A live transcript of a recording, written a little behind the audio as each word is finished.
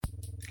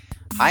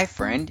Hi,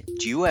 friend.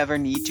 Do you ever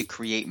need to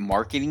create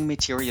marketing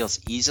materials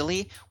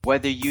easily?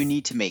 Whether you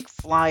need to make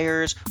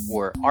flyers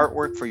or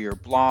artwork for your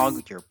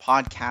blog, your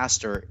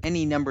podcast, or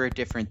any number of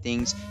different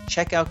things,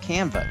 check out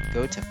Canva.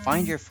 Go to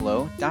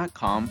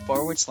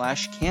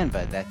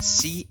findyourflow.com/Canva.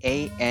 That's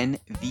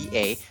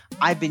CANVA.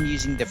 I've been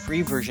using the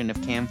free version of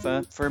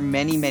Canva for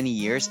many, many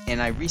years,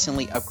 and I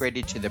recently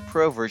upgraded to the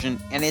pro version,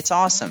 and it's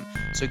awesome.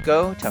 So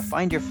go to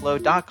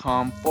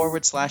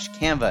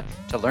findyourflow.com/Canva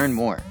to learn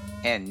more.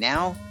 And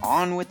now,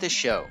 on with the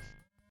show.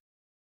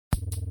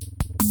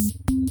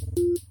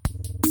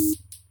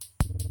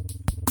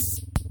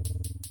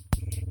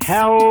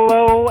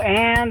 Hello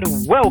and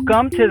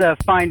welcome to the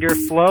Find Your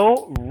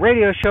Flow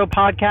radio show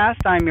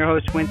podcast. I'm your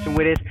host, Winston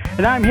Wittes,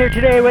 and I'm here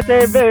today with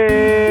a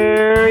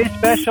very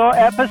special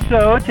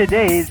episode.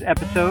 Today's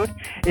episode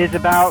is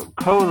about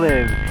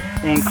co-live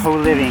and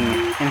co-living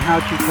and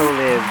how to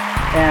co-live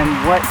and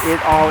what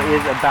it all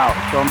is about.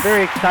 So I'm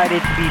very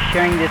excited to be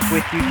sharing this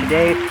with you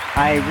today.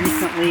 I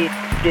recently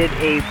did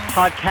a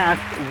podcast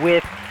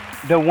with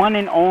the one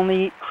and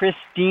only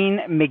Christine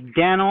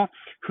McDaniel,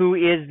 who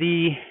is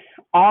the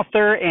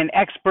author and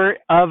expert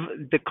of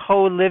the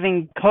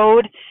co-living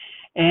code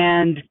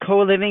and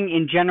co-living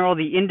in general,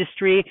 the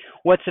industry.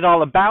 What's it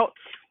all about?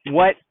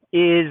 What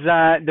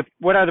are the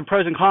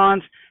pros and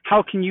cons?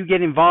 How can you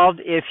get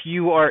involved if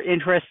you are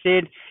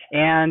interested?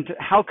 And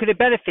how could it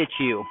benefit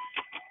you?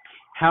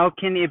 How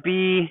can it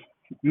be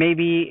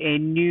maybe a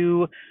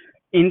new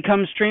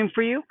income stream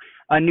for you,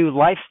 a new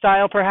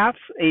lifestyle perhaps,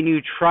 a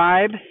new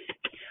tribe,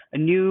 a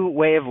new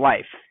way of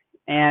life?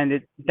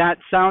 And that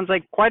sounds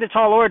like quite a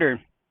tall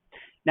order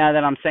now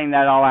that I'm saying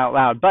that all out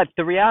loud. But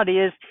the reality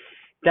is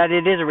that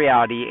it is a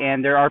reality,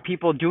 and there are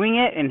people doing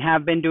it and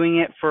have been doing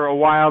it for a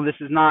while.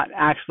 This is not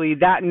actually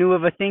that new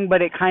of a thing,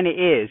 but it kind of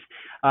is.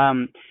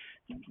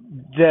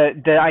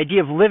 The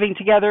idea of living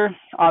together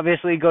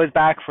obviously goes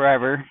back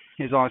forever,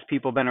 as long as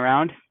people have been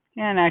around,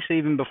 and actually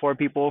even before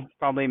people,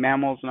 probably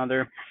mammals and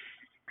other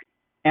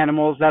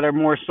animals that are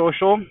more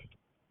social.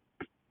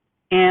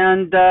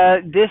 And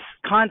this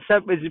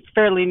concept was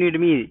fairly new to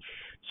me.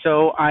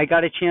 So I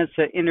got a chance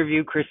to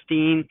interview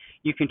Christine.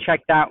 You can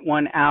check that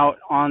one out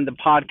on the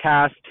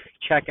podcast.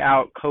 Check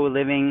out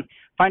co-living,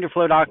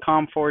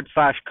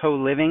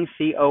 findyourflow.com/co-living,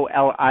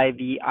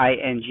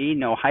 COLIVING,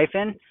 no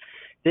hyphen.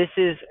 This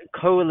is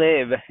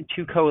co-live,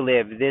 to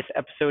co-live. This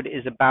episode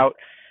is about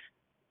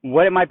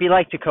what it might be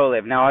like to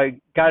co-live. Now, I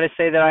got to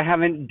say that I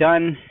haven't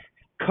done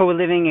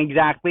co-living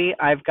exactly.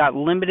 I've got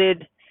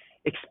limited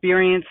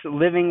experience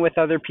living with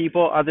other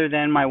people other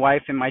than my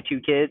wife and my two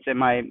kids and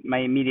my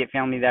immediate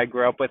family that I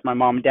grew up with, my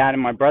mom and dad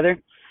and my brother.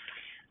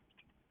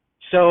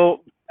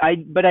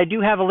 But I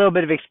do have a little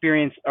bit of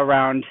experience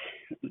around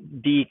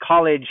the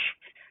college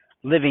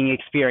living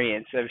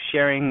experience of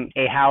sharing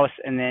a house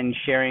and then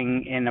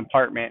sharing an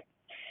apartment.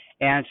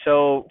 And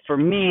so for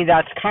me,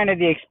 that's kind of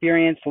the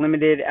experience,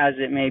 limited as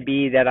it may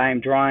be, that I'm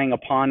drawing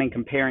upon and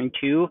comparing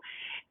to.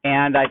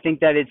 And I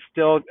think that it's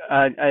still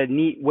a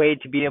neat way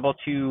to be able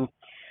to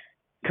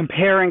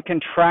compare and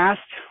contrast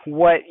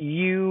what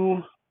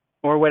you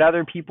or what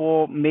other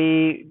people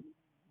may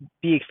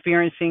be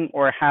experiencing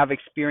or have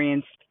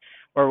experienced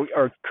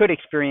or could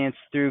experience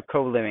through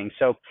co-living.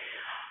 So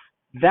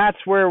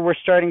that's where we're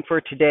starting for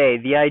today.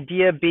 The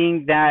idea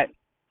being that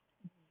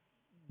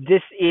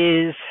this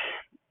is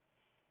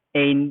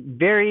a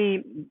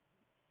very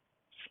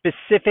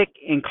specific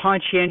and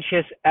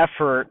conscientious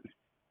effort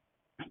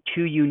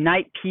to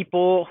unite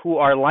people who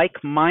are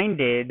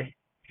like-minded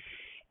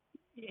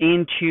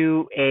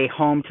into a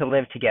home to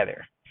live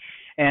together.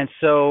 And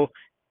so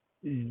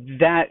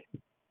that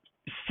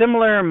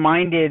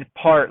like-minded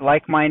part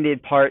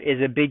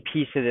is a big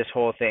piece of this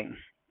whole thing.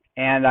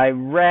 And I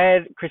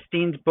read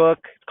Christine's book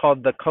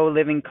called The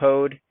Co-Living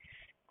Code.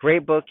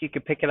 Great book. You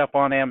can pick it up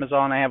on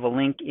Amazon. I have a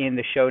link in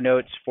the show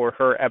notes for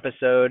her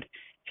episode.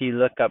 If you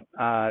look up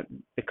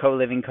The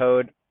Co-Living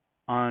Code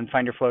on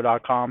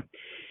findyourflow.com,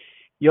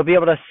 you'll be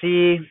able to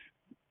see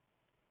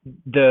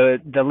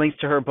the links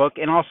to her book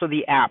and also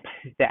the app.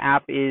 The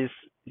app is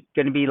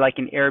going to be like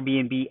an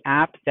Airbnb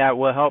app that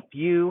will help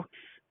you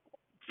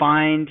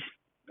find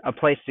a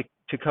place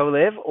to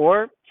co-live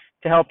or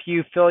to help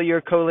you fill your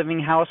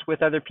co-living house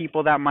with other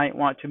people that might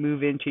want to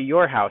move into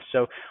your house.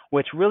 So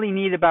what's really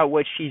neat about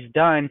what she's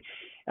done,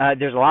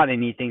 there's a lot of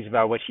neat things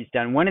about what she's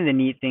done. One of the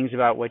neat things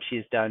about what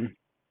she's done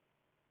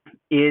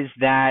is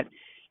that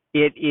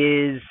it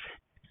is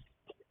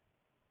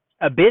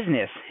a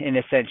business in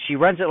a sense. She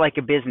runs it like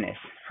a business,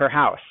 her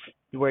house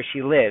where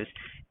she lives.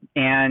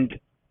 And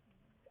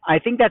I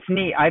think that's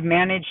neat. I've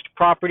managed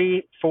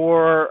property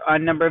for a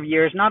number of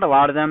years, not a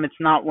lot of them. It's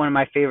not one of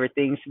my favorite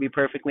things, to be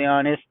perfectly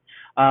honest.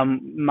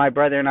 My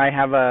brother and I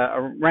have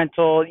a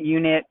rental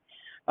unit,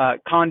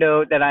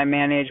 condo that I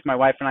manage. My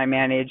wife and I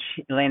manage.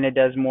 Elena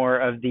does more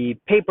of the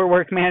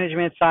paperwork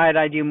management side.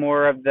 I do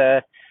more of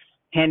the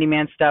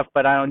handyman stuff,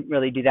 but I don't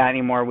really do that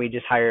anymore. We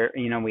just hire,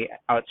 we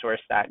outsource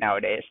that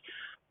nowadays.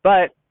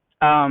 But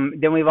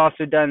then we've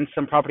also done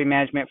some property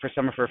management for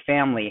some of her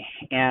family,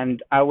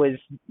 and I was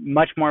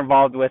much more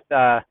involved with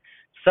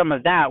some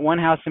of that. One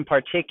house in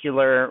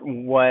particular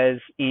was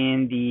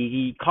in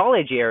the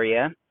college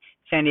area,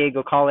 San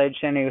Diego College,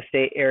 San Diego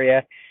State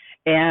area,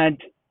 and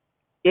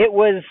it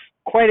was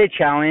quite a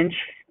challenge,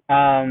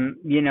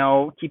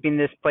 keeping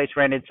this place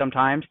rented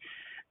sometimes,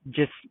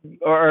 just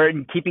or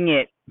keeping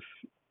it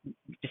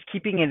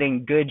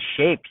in good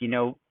shape.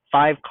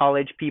 5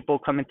 college people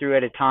coming through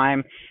at a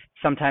time.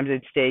 Sometimes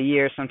it'd stay a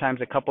year, sometimes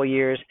a couple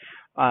years.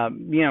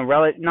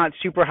 Not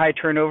super high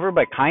turnover,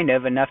 but kind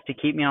of enough to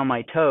keep me on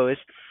my toes.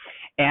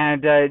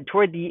 And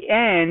toward the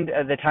end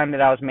of the time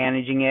that I was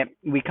managing it,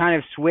 we kind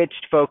of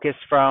switched focus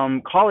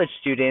from college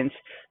students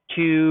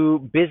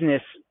to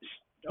business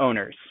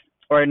owners,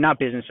 or not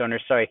business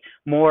owners, sorry,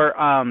 more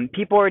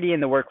people already in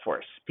the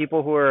workforce,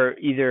 people who are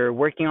either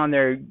working on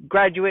their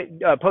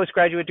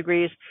postgraduate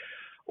degrees,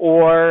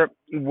 or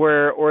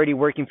were already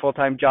working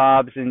full-time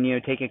jobs and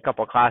taking a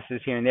couple classes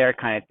here and there,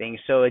 kind of thing.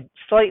 So a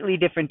slightly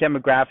different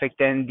demographic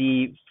than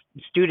the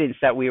students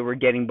that we were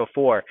getting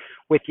before,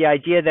 with the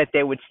idea that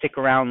they would stick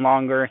around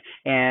longer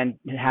and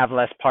have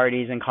less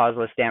parties and cause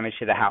less damage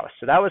to the house.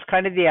 So that was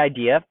kind of the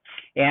idea,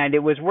 and it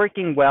was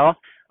working well.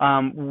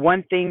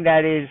 One thing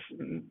that is,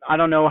 I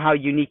don't know how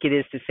unique it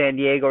is to San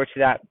Diego or to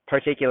that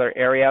particular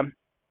area,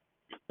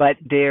 but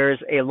there's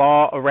a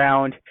law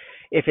around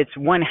if it's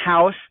one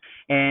house,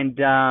 and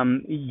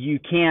you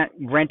can't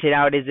rent it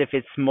out as if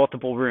it's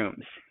multiple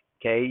rooms.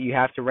 Okay, you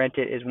have to rent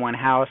it as one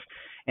house,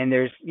 and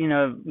there's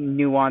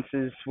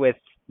nuances with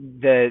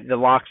the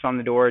locks on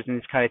the doors and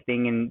this kind of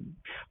thing.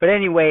 But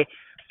anyway,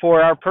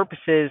 for our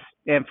purposes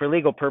and for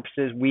legal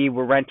purposes, we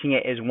were renting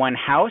it as one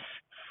house,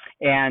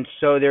 and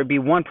so there'd be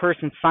one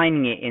person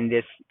signing it in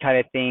this kind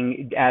of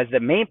thing as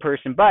the main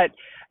person, but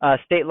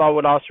state law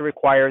would also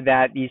require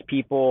that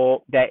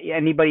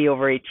anybody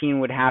over 18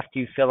 would have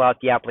to fill out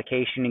the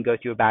application and go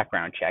through a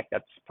background check.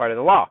 That's part of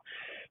the law.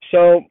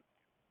 So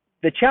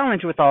the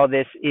challenge with all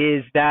this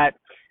is that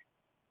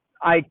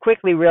I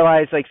quickly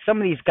realized some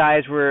of these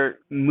guys were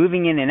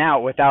moving in and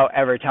out without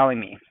ever telling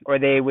me, or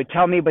they would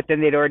tell me, but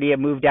then they'd already have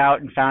moved out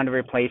and found a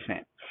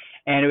replacement.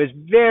 And it was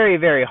very,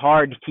 very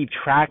hard to keep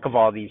track of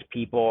all these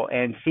people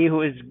and see who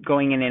was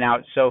going in and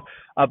out. So,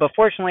 but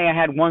fortunately, I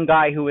had one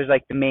guy who was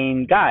the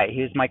main guy.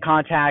 He was my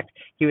contact.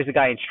 He was the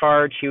guy in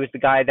charge. He was the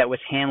guy that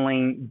was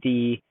handling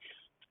the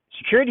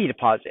security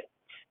deposit.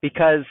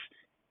 Because,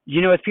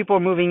 as people are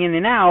moving in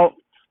and out,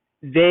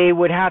 they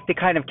would have to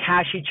kind of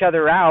cash each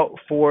other out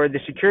for the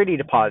security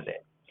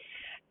deposit.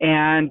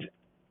 And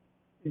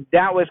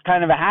that was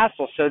kind of a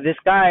hassle. So this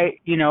guy,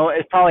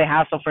 it's probably a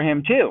hassle for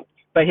him too.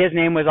 But his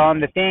name was on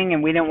the thing,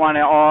 and we didn't want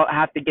to all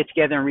have to get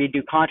together and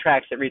redo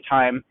contracts every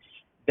time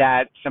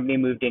that somebody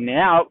moved in and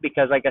out,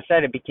 because, like I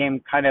said, it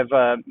became kind of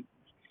a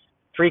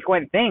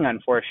frequent thing,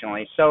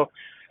 unfortunately. So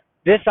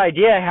this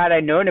idea, had I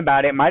known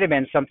about it, might have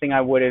been something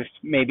I would have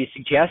maybe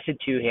suggested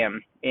to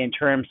him in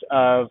terms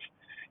of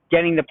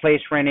getting the place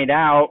rented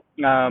out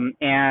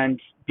and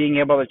being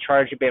able to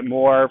charge a bit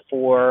more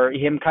for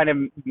him kind of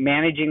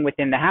managing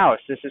within the house.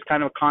 This is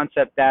kind of a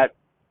concept that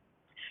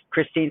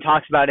Christine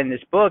talks about in this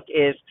book,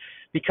 is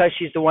because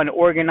she's the one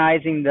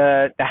organizing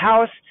the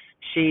house,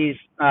 she's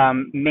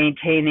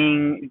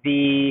maintaining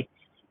the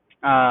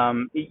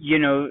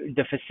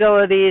the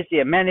facilities, the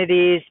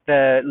amenities,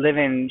 the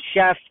live-in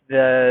chef,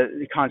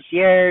 the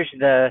concierge,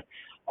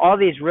 all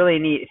these really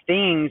neat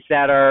things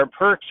that are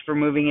perks for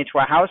moving into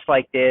a house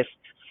like this.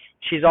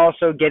 She's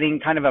also getting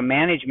kind of a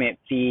management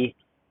fee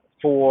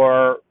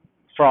for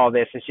all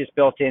this. It's just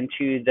built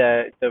into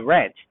the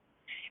rent.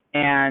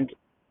 And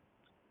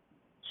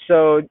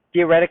so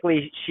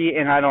theoretically,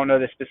 and I don't know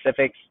the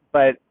specifics,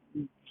 but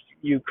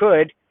you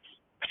could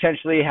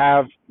potentially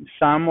have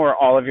some or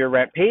all of your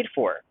rent paid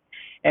for.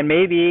 And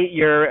maybe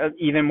you're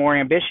even more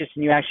ambitious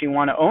and you actually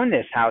want to own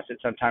this house at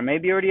some time.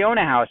 Maybe you already own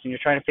a house and you're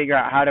trying to figure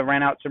out how to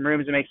rent out some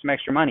rooms and make some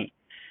extra money.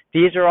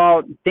 These are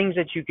all things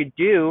that you could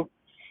do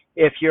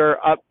if you're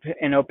up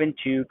and open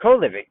to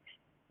co-living,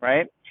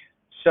 right?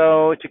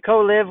 So to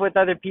co-live with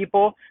other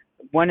people,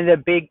 one of the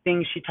big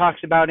things she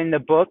talks about in the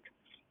book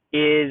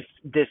is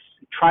this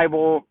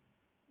tribal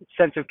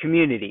sense of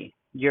community.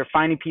 You're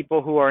finding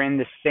people who are in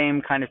the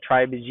same kind of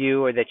tribe as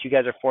you, or that you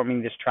guys are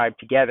forming this tribe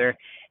together.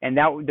 And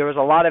that there was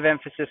a lot of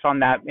emphasis on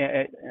that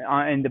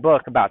in the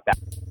book about that.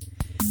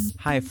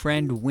 Hi,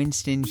 friend.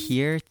 Winston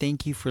here.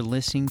 Thank you for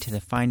listening to the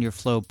Find Your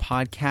Flow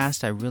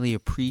podcast. I really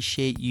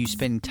appreciate you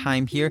spending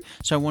time here.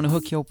 So I want to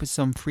hook you up with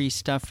some free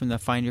stuff from the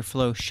Find Your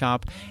Flow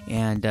shop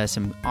and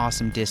some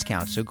awesome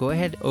discounts. So go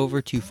ahead over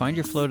to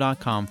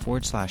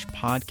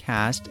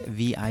findyourflow.com/podcast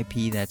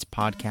VIP. That's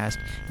podcast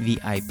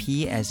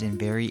VIP, as in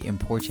very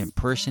important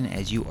person,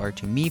 as you are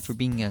to me, for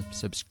being a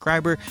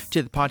subscriber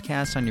to the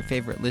podcast on your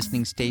favorite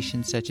listening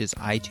stations such as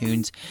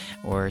iTunes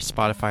or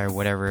Spotify or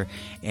whatever.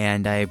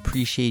 And I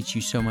appreciate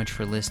you so much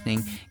for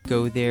listening.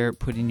 Go there,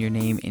 put in your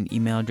name and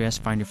email address,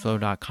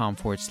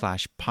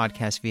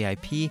 findyourflow.com/podcast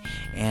VIP,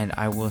 and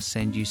I will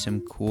send you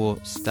some cool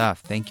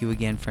stuff. Thank you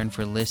again, friend,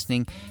 for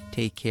listening.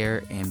 Take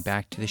care, and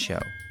back to the show.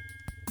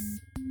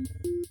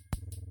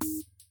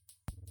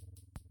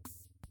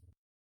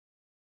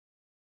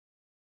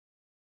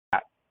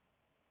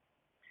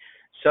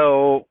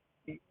 so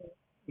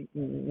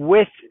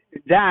with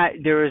that,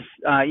 there's,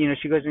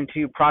 she goes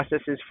into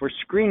processes for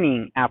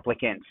screening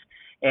applicants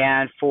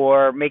and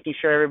for making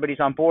sure everybody's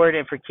on board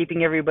and for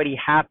keeping everybody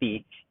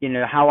happy.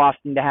 How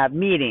often to have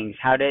meetings,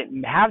 how to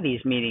have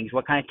these meetings,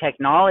 what kind of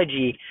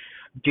technology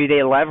do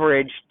they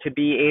leverage to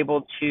be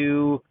able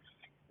to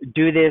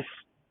do this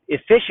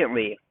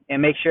efficiently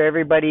and make sure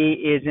everybody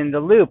is in the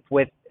loop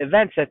with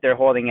events that they're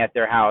holding at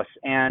their house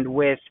and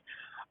with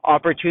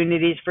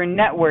opportunities for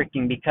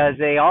networking, because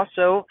they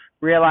also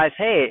realize,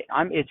 hey,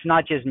 it's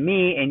not just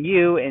me and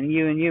you and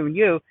you and you and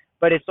you,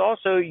 but it's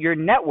also your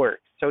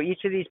network. So each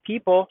of these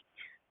people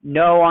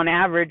know on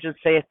average, let's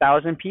say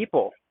 1,000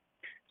 people.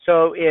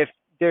 So if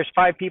there's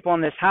 5 people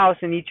in this house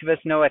and each of us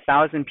know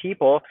 1,000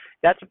 people,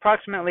 that's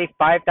approximately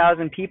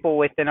 5,000 people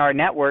within our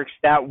networks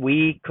that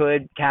we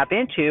could tap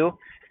into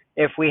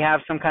if we have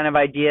some kind of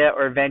idea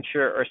or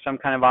venture or some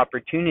kind of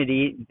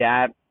opportunity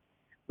that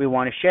we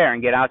want to share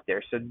and get out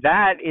there. So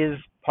that is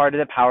part of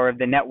the power of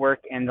the network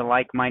and the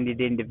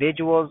like-minded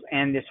individuals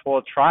and this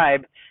whole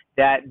tribe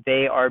that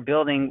they are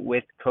building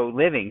with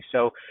co-living.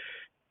 So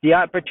the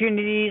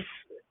opportunities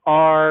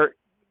are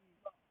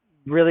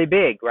really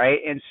big, right?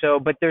 And so,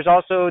 but there's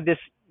also this,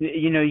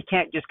 you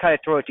can't just kind of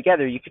throw it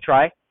together. You could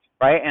try,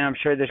 right? And I'm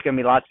sure there's going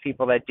to be lots of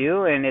people that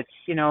do. And it's,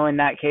 in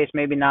that case,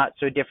 maybe not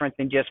so different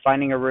than just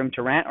finding a room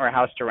to rent or a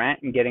house to rent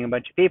and getting a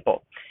bunch of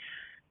people.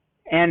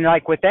 And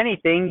like with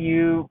anything,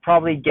 you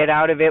probably get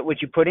out of it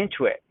what you put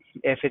into it.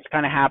 If it's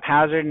kind of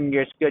haphazard and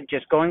you're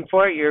just going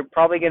for it, you're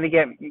probably going to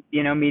get,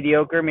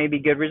 mediocre, maybe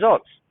good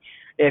results.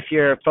 If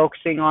you're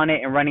focusing on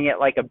it and running it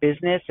like a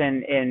business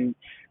and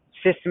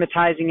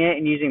systematizing it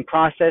and using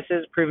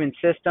processes, proven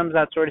systems,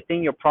 that sort of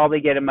thing, you'll probably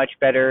get a much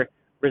better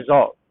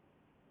result.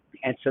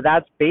 And so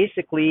that's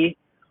basically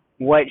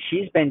what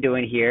she's been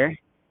doing here,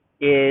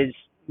 is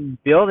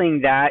building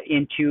that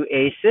into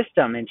a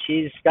system. And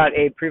she's got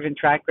a proven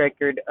track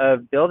record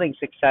of building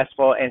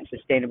successful and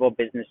sustainable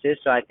businesses.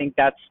 So I think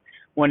that's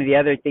one of the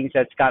other things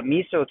that's got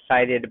me so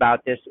excited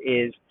about this,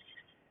 is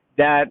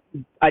that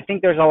I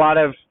think there's a lot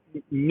of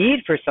need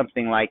for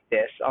something like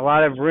this, a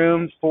lot of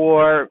room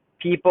for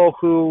people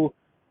who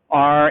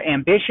are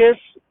ambitious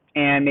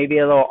and maybe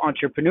a little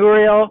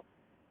entrepreneurial,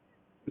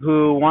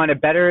 who want to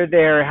better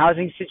their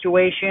housing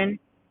situation,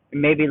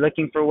 and maybe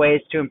looking for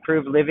ways to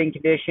improve living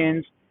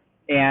conditions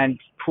and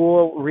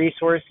pool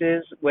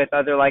resources with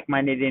other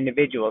like-minded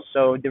individuals.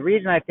 So the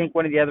reason, I think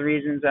one of the other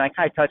reasons, and I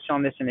kind of touched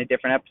on this in a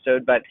different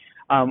episode, but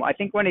I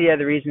think one of the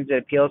other reasons it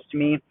appeals to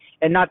me,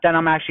 and not that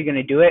I'm actually going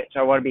to do it,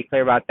 so I want to be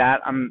clear about that.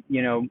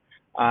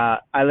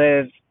 I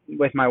live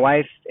with my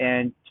wife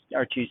and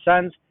our 2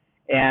 sons,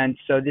 and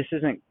so this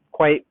isn't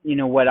quite,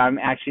 what I'm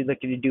actually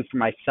looking to do for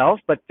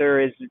myself, but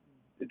there is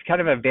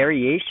kind of a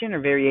variation or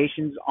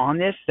variations on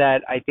this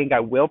that I think I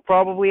will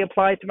probably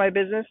apply to my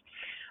business,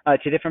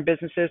 to different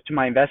businesses, to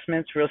my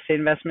investments, real estate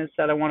investments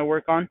that I want to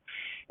work on.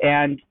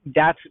 And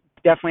that's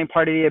definitely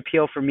part of the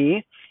appeal for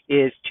me,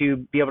 is to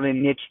be able to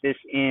niche this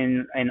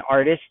in an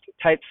artist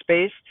type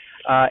space,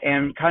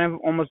 and kind of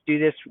almost do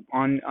this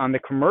on the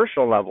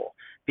commercial level,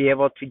 be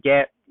able to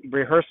get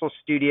rehearsal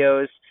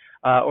studios,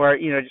 or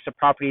just a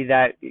property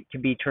that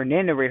can be turned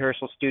into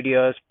rehearsal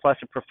studios plus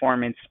a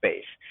performance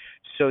space.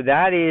 So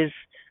that is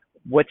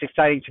what's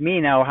exciting to me.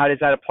 Now, how does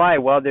that apply?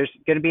 Well, there's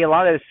going to be a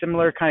lot of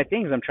similar kind of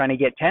things. I'm trying to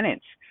get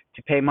tenants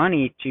to pay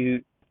money to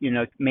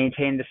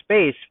maintain the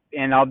space,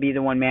 and I'll be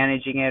the one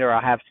managing it, or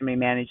I'll have somebody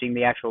managing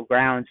the actual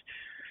grounds.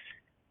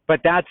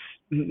 But that's,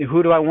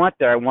 who do I want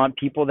there? I want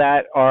people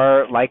that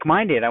are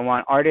like-minded. I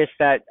want artists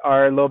that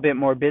are a little bit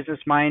more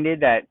business-minded,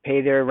 that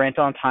pay their rent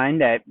on time,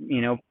 that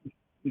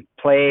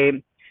play,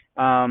 they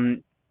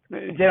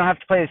don't have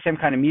to play the same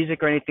kind of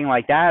music or anything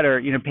like that,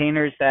 or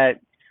painters that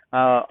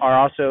are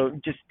also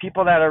just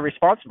people that are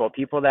responsible,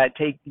 people that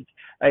take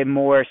a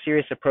more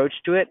serious approach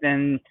to it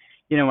than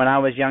when I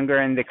was younger,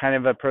 and the kind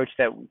of approach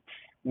that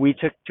we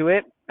took to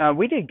it.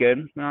 We did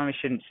good. Well, I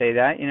shouldn't say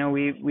that.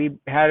 We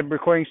had a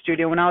recording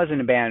studio when I was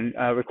in a band,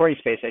 recording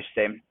space, I should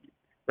say,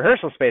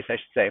 rehearsal space, I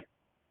should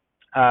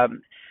say,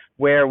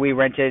 where we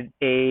rented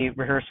a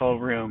rehearsal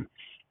room,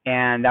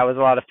 and that was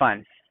a lot of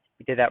fun.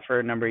 We did that for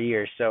a number of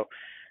years. So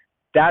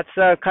that's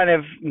kind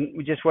of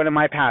just one of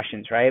my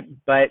passions, right?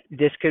 But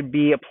this could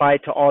be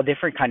applied to all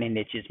different kind of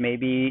niches.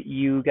 Maybe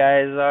you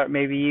guys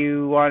maybe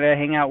you want to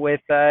hang out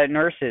with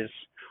nurses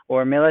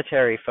or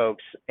military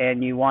folks,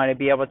 and you want to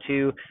be able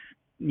to,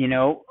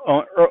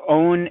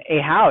 own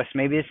a house.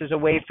 Maybe this is a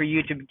way for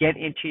you to get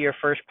into your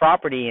first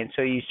property, and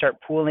so you start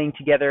pooling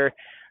together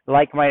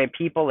like-minded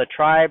people, a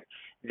tribe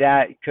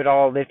that could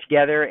all live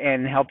together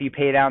and help you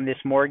pay down this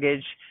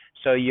mortgage.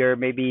 So you're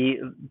maybe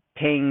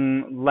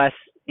paying less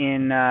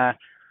in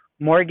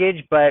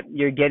mortgage, but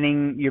you're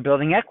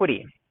building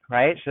equity,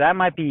 right? So that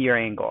might be your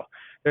angle.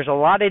 There's a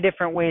lot of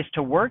different ways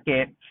to work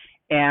it.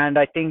 And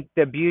I think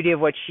the beauty of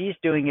what she's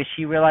doing is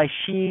she realized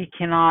she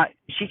can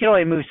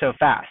only move so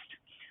fast,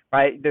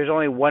 right? There's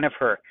only one of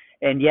her.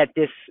 And yet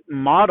this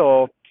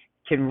model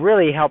can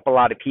really help a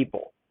lot of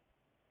people.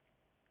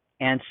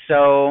 And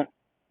so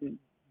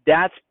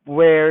that's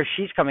where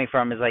she's coming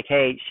from, is like,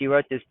 hey, she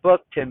wrote this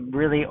book to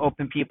really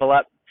open people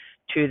up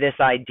to this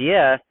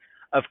idea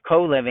of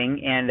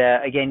co-living. And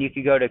again, you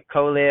could go to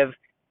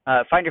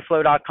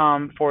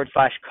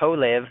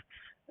findyourflow.com/co-live,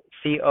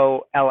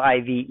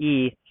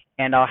 COLIVE,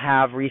 and I'll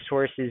have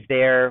resources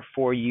there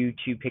for you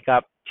to pick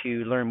up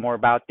to learn more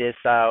about this.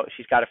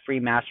 She's got a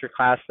free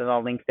masterclass that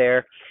I'll link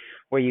there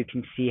where you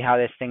can see how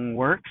this thing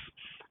works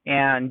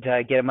and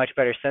get a much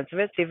better sense of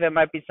it. See if it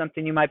might be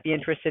something you might be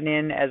interested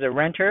in as a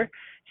renter.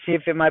 See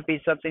if it might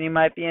be something you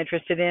might be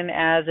interested in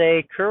as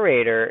a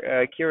curator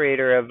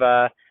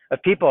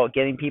of people,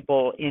 getting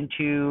people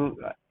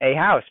into a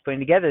house, putting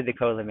together the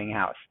co-living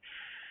house.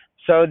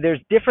 So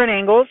there's different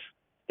angles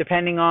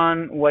depending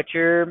on what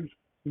your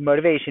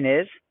motivation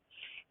is,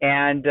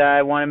 and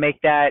I want to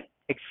make that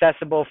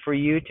accessible for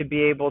you to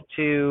be able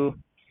to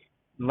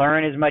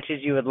learn as much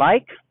as you would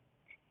like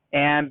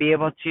and be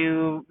able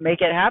to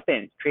make it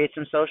happen, create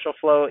some social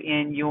flow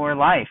in your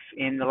life,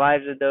 in the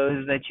lives of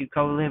those that you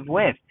co-live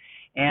with,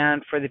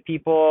 and for the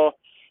people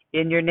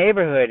in your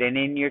neighborhood and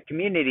in your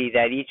community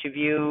that each of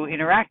you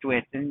interact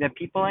with, and the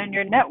people in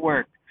your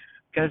network.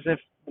 Because if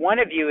one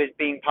of you is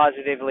being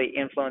positively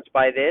influenced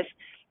by this,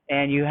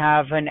 and you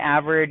have an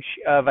average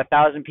of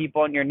 1,000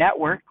 people in your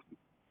network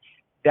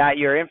that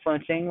you're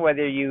influencing,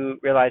 whether you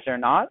realize it or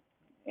not,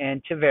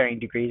 and to varying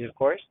degrees, of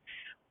course,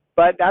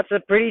 but that's a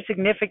pretty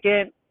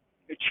significant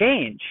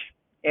change.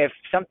 If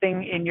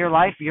something in your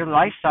life, your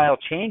lifestyle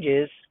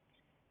changes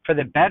for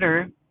the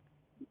better,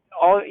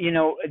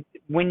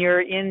 when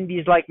you're in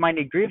these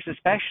like-minded groups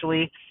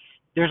especially,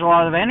 there's a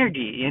lot of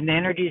energy, and the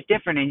energy is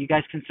different, and you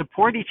guys can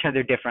support each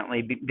other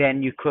differently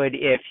than you could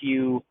if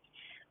you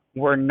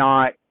were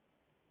not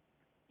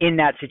in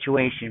that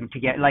situation.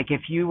 Like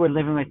if you were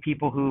living with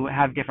people who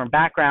have different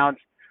backgrounds,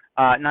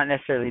 not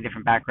necessarily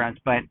different backgrounds,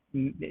 but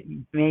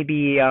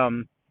maybe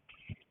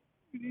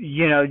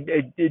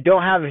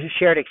don't have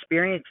shared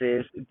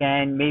experiences,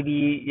 then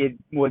maybe it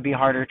would be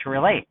harder to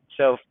relate.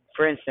 So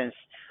for instance,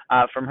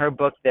 from her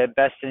book, the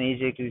best and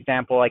easiest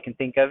example I can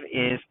think of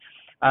is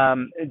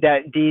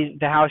that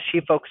the house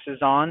she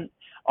focuses on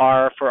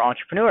are for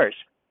entrepreneurs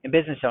and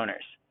business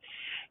owners.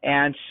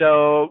 And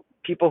so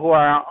people who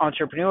are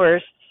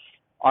entrepreneurs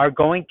are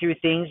going through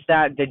things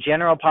that the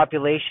general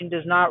population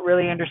does not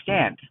really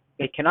understand.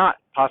 They cannot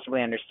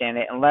possibly understand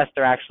it unless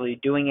they're actually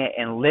doing it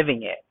and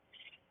living it.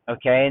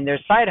 Okay, and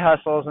there's side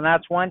hustles, and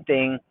that's one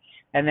thing,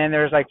 and then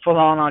there's like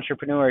full-on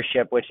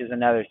entrepreneurship, which is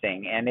another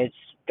thing, and it's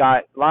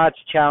got lots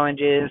of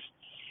challenges,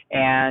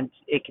 and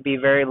it can be a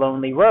very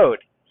lonely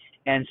road.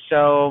 And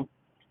so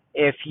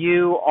if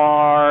you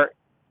are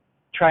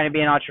trying to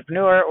be an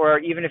entrepreneur, or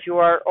even if you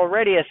are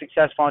already a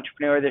successful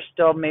entrepreneur, there's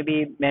still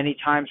maybe many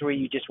times where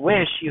you just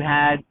wish you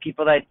had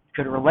people that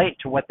could relate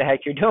to what the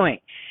heck you're doing.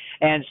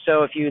 And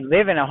so if you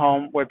live in a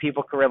home where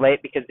people can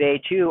relate because they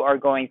too are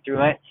going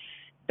through it,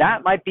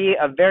 that might be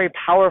a very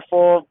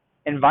powerful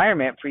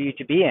environment for you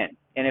to be in.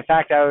 And in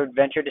fact, I would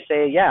venture to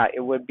say, yeah,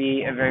 it would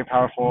be a very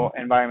powerful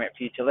environment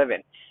for you to live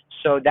in.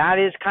 So that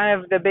is kind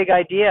of the big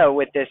idea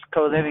with this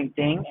co-living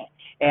thing.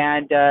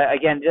 And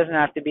again, it doesn't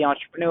have to be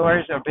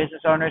entrepreneurs or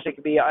business owners. It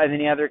could be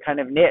any other kind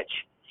of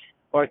niche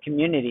or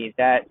community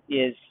that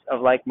is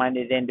of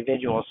like-minded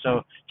individuals.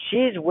 So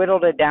she's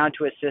whittled it down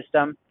to a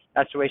system.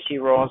 That's the way she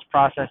rolls,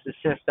 processes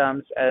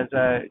systems as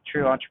a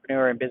true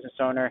entrepreneur and business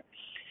owner,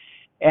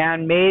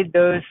 and made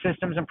those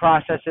systems and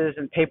processes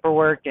and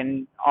paperwork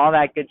and all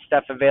that good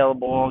stuff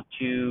available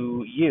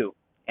to you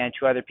and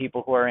to other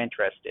people who are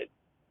interested.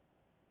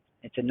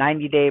 It's a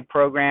 90-day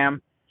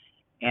program,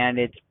 and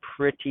it's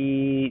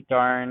pretty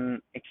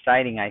darn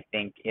exciting, I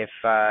think. If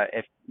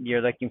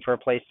you're looking for a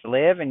place to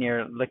live and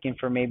you're looking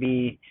for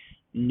maybe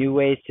new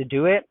ways to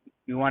do it,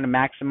 you want to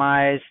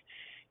maximize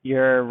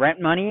your rent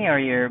money or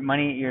your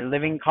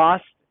living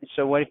costs.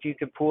 So what if you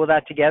could pool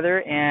that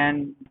together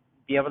and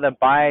be able to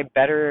buy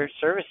better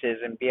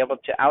services and be able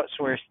to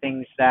outsource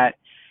things that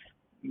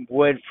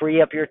would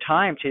free up your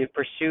time to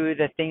pursue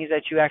the things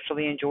that you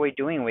actually enjoy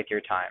doing with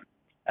your time?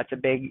 That's a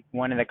big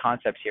one of the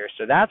concepts here.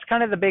 So that's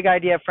kind of the big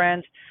idea,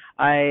 friends.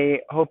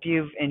 I hope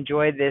you've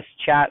enjoyed this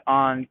chat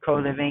on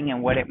co-living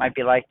and what it might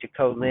be like to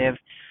co-live.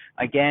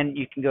 Again,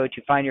 you can go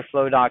to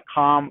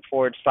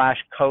findyourflow.com/co-live,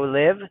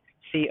 COLIVE,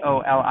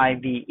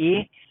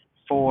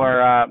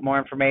 for more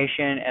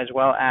information, as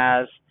well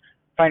as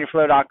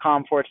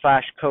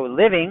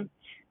findyourflow.com/co-living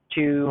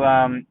to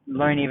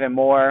learn even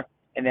more.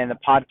 And then the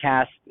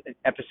podcast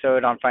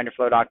episode on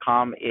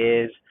findyourflow.com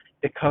is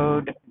the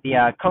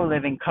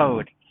co-living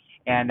code.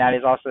 And that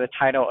is also the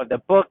title of the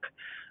book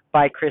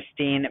by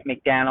Christine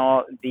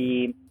McDaniel,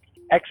 the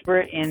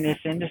expert in this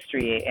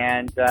industry.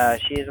 And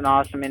she is an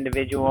awesome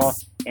individual,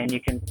 and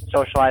you can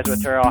socialize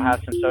with her. I'll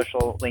have some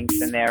social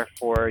links in there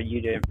for you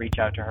to reach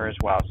out to her as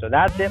well. So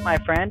that's it, my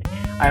friend.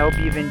 I hope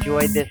you've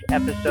enjoyed this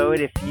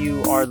episode. If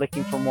you are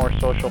looking for more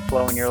social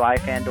flow in your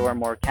life and or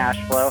more cash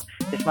flow,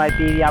 this might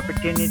be the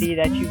opportunity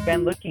that you've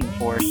been looking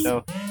for.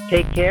 So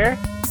take care,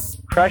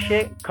 crush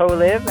it,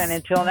 co-live, and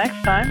until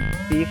next time,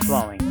 be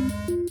flowing.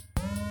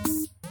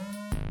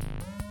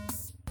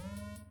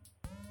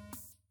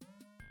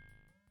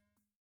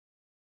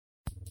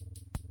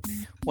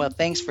 Well,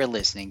 thanks for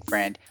listening,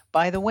 friend.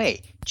 By the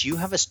way, do you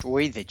have a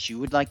story that you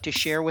would like to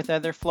share with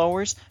other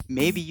flowers?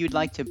 Maybe you'd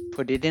like to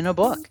put it in a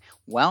book.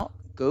 Well,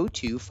 go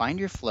to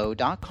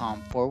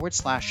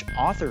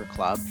findyourflow.com/author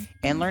club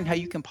and learn how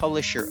you can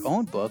publish your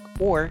own book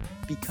or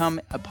become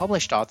a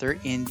published author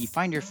in the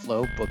Find Your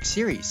Flow book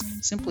series.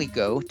 Simply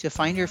go to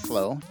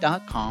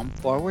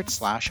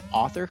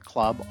findyourflow.com/author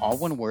club, all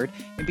one word,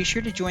 and be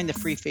sure to join the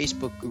free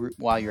Facebook group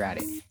while you're at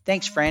it.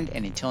 Thanks, friend,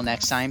 and until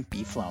next time,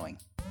 be flowing.